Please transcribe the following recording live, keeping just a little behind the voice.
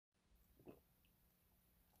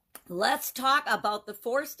Let's talk about the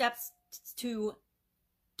 4 steps to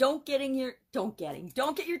don't get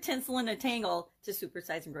your tinsel in a tangle to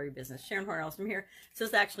supersize and grow your business. Sharon Hornells from here. This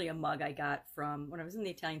is actually a mug I got from when I was in the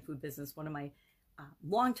Italian food business. One of my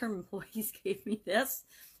long-term employees gave me this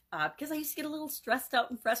because I used to get a little stressed out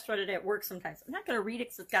and frustrated at work sometimes. I'm not going to read it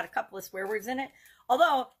because it's got a couple of swear words in it,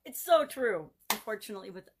 although it's so true. Unfortunately,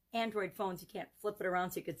 with Android phones, you can't flip it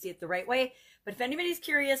around so you can see it the right way. But if anybody's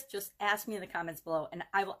curious, just ask me in the comments below, and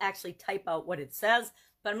I will actually type out what it says,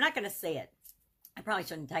 but I'm not going to say it. I probably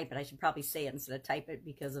shouldn't type it. I should probably say it instead of type it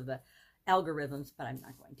because of the algorithms, but I'm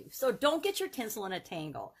not going to. So don't get your tinsel in a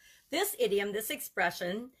tangle. This idiom, this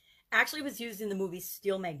expression, actually was used in the movie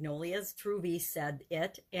Steel Magnolias. Truvy said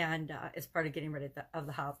it, and as part of getting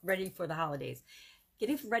ready for the holidays.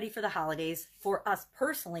 Getting ready for the holidays for us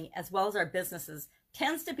personally, as well as our businesses,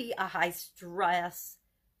 tends to be a high stress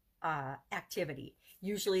activity.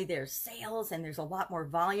 Usually there's sales and there's a lot more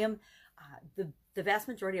volume. The vast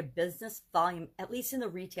majority of business volume, at least in the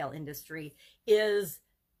retail industry, is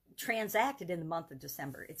transacted in the month of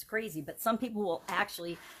December. It's crazy, but some people will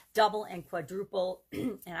actually double and quadruple.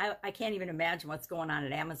 And I can't even imagine what's going on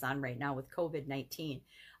at Amazon right now with COVID-19.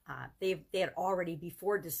 They had already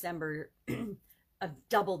before December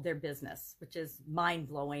doubled their business, which is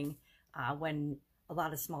mind-blowing when a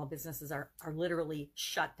lot of small businesses are literally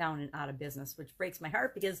shut down and out of business, which breaks my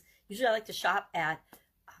heart because usually I like to shop at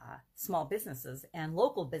small businesses and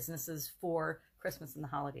local businesses for Christmas and the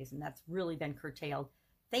holidays, and that's really been curtailed.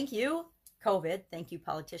 Thank you, COVID. Thank you,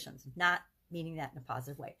 politicians. Not meaning that in a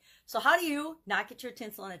positive way. So how do you not get your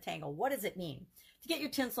tinsel in a tangle? What does it mean? To get your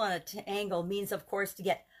tinsel in a tangle means, of course, to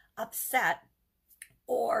get upset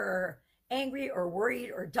or angry or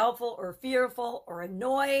worried or doubtful or fearful or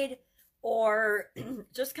annoyed or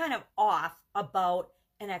just kind of off about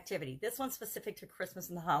an activity. This one's specific to Christmas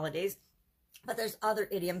and the holidays, but there's other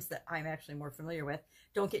idioms that I'm actually more familiar with.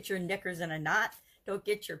 Don't get your knickers in a knot. Don't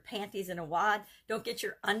get your panties in a wad. Don't get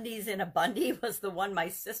your undies in a bundy was the one my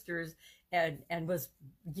sisters and was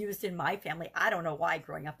used in my family. I don't know why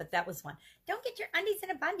growing up, but that was one. Don't get your undies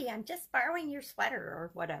in a bundy. I'm just borrowing your sweater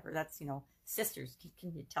or whatever. That's, sisters.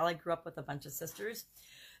 Can you tell I grew up with a bunch of sisters?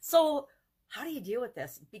 So how do you deal with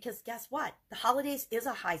this? Because guess what? The holidays is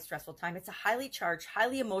a high stressful time. It's a highly charged,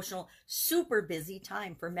 highly emotional, super busy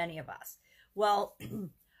time for many of us. Well,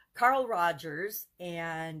 Carl Rogers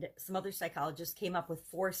and some other psychologists came up with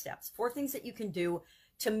 4 steps, 4 things that you can do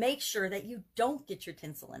to make sure that you don't get your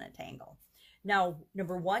tinsel in a tangle. Now,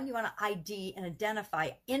 number 1, you want to ID and identify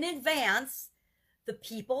in advance the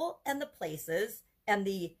people and the places and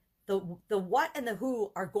the what and the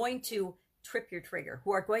who are going to trip your trigger,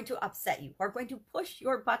 who are going to upset you, who are going to push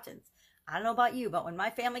your buttons. I don't know about you, but when my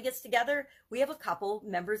family gets together, we have a couple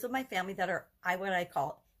members of my family that are what I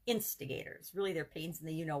call instigators. Really, they're pains in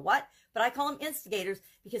the you-know-what, but I call them instigators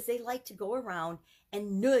because they like to go around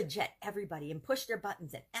and nudge at everybody and push their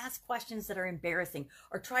buttons and ask questions that are embarrassing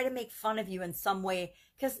or try to make fun of you in some way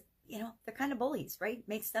because, they're kind of bullies, right?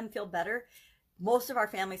 Makes them feel better. Most of our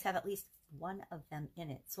families have at least one of them in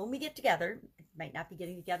it. So when we get together, it might not be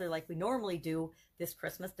getting together like we normally do this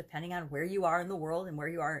Christmas, depending on where you are in the world and where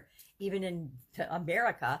you are even in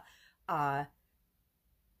America.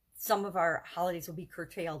 Some of our holidays will be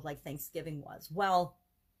curtailed like Thanksgiving was. Well,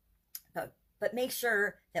 but make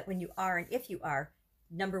sure that when you are and if you are,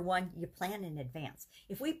 number 1, you plan in advance.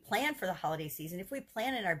 If we plan for the holiday season, if we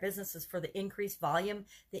plan in our businesses for the increased volume,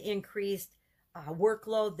 the increased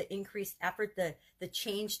workload, the increased effort, the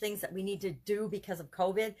change things that we need to do because of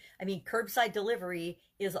COVID. I mean, curbside delivery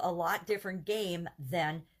is a lot different game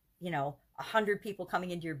than, 100 people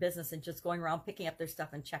coming into your business and just going around picking up their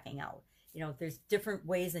stuff and checking out. There's different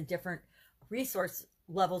ways and different resource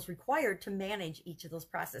levels required to manage each of those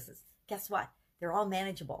processes. Guess what? They're all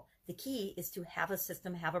manageable. The key is to have a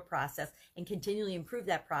system, have a process, and continually improve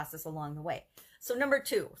that process along the way. So number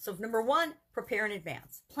 1, prepare in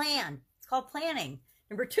advance. Plan. It's called planning.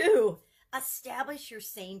 Number 2, establish your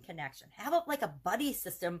sane connection. Have like a buddy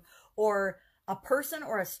system or a person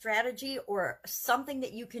or a strategy or something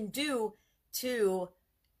that you can do to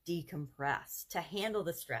decompress, to handle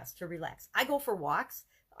the stress, to relax. I go for walks.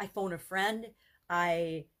 I phone a friend.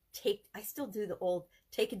 I still do the old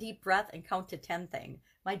take a deep breath and count to 10 thing.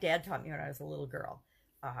 My dad taught me when I was a little girl.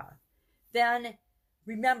 Then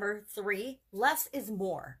remember 3, less is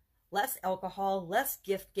more. Less alcohol, less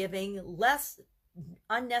gift giving, less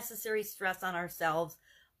unnecessary stress on ourselves,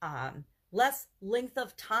 less length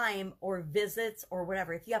of time or visits or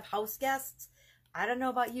whatever. If you have house guests, I don't know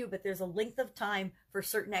about you, but there's a length of time for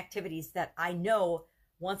certain activities that I know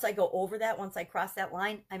once I go over that, once I cross that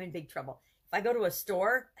line, I'm in big trouble. If I go to a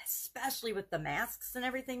store, especially with the masks and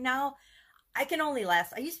everything now, I can only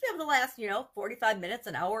last, I used to be able to last, 45 minutes,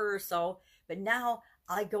 an hour or so, but now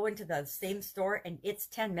I go into the same store and it's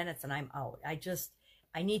 10 minutes and I'm out.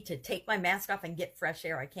 I need to take my mask off and get fresh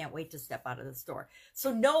air. I can't wait to step out of the store.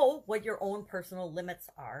 So know what your own personal limits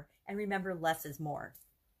are, and remember, less is more.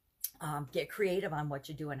 Get creative on what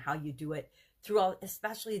you do and how you do it throughout,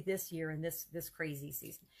 especially this year and this crazy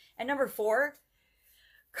season. And number 4,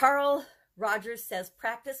 Carl Rogers says,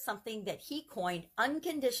 practice something that he coined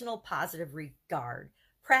unconditional positive regard.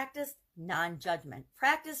 Practice non-judgment.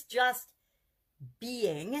 Practice just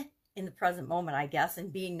being in the present moment, I guess,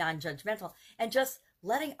 and being non-judgmental, and just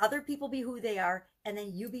letting other people be who they are, and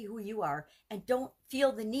then you be who you are, and don't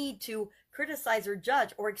feel the need to criticize or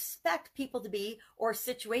judge or expect people to be or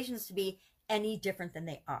situations to be any different than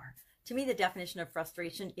they are. To me, the definition of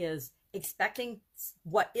frustration is expecting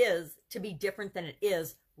what is to be different than it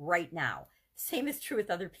is right now. Same is true with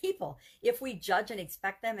other people. If we judge and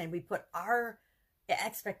expect them and we put our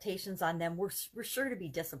expectations on them, we're sure to be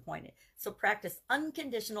disappointed. So practice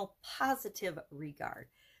unconditional positive regard.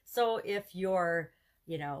 So if your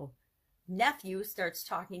nephew starts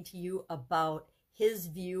talking to you about his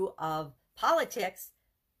view of politics,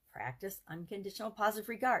 practice unconditional positive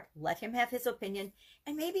regard. Let him have his opinion,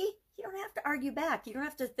 and maybe you don't have to argue back. You don't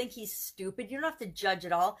have to think he's stupid. You don't have to judge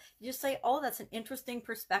at all. You just say, oh, that's an interesting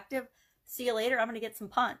perspective. See you later. I'm going to get some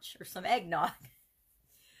punch or some eggnog.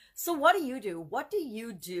 So what do you do? What do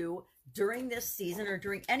you do during this season or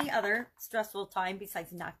during any other stressful time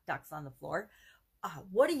besides knock ducks on the floor?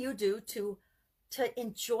 What do you do to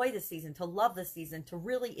enjoy the season, to love the season, to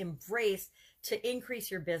really embrace, to increase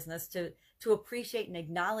your business, to appreciate and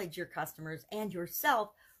acknowledge your customers and yourself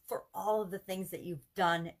for all of the things that you've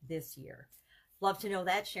done this year? Love to know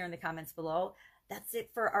that. Share in the comments below. That's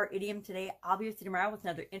it for our idiom today. I'll be with you tomorrow with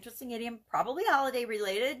another interesting idiom, probably holiday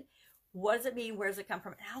related. What does it mean? Where does it come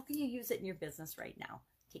from? And how can you use it in your business right now?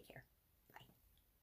 Take care.